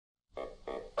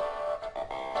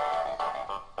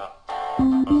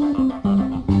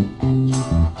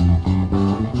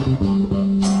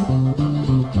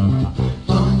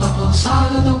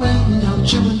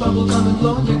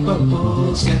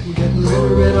getting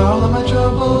rid of all of my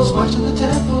troubles. March to the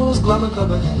temples, glubba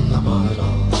glubba, and I bought it all.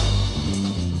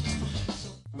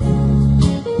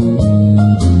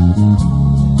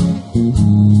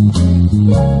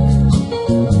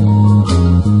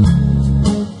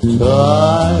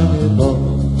 Tiny boat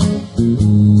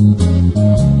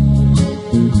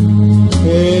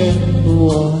in the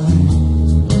wine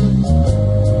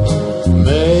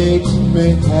makes me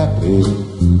happy,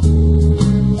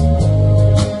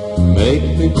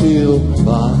 makes me feel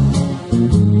fine.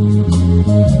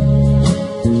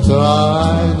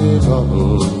 Tiny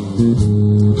bubbles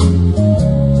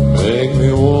make me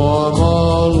warm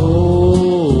all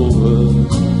over,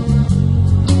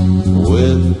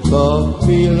 with the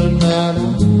feeling that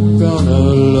I'm gonna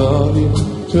love you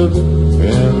till the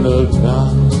end of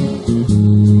time.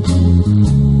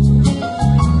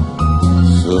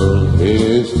 So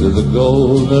here's to the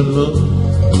golden moon,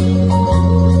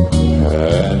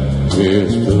 and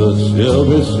here's to the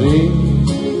silver sea,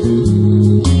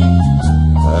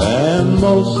 and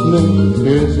mostly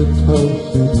here's a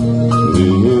toast to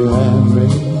you and me.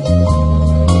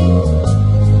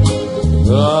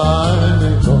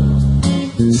 Tiny boat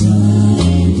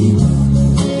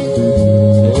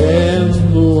in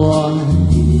the wine,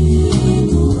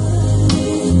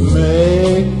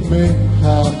 make me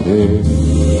happy,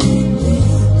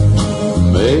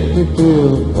 make me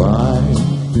feel fine.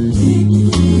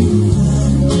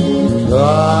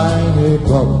 Tiny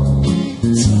boat,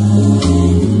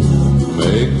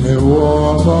 make me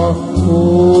warm all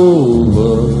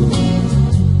over,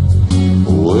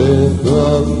 with the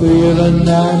feeling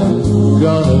that I'm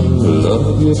gonna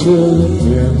love you till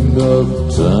the end of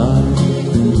time.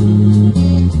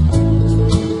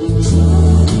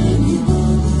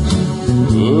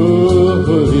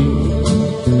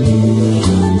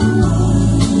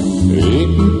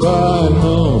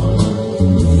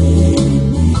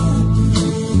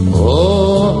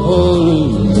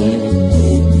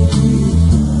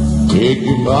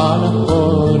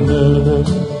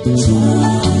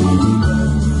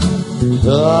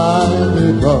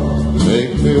 Tiny boat,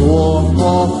 make me warm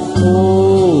all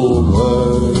over,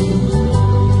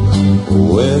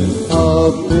 with a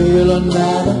feeling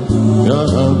that I'm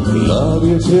gonna love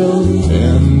you till the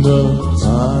end of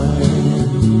time.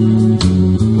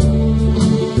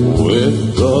 With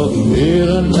the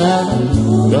feeling that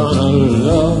I'm gonna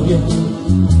love you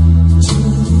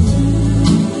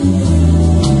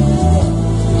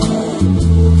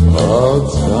all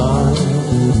time.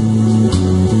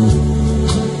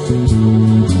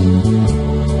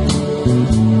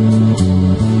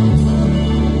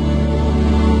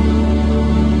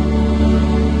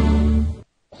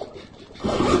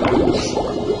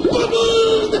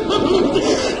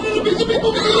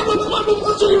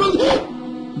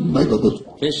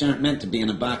 Fish aren't meant to be in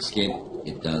a box, kid.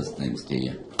 It does things to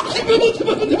you.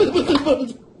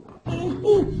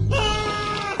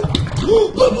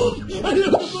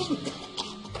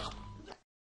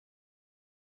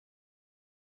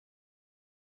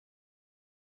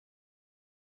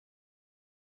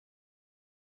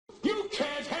 You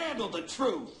can't handle the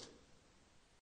truth.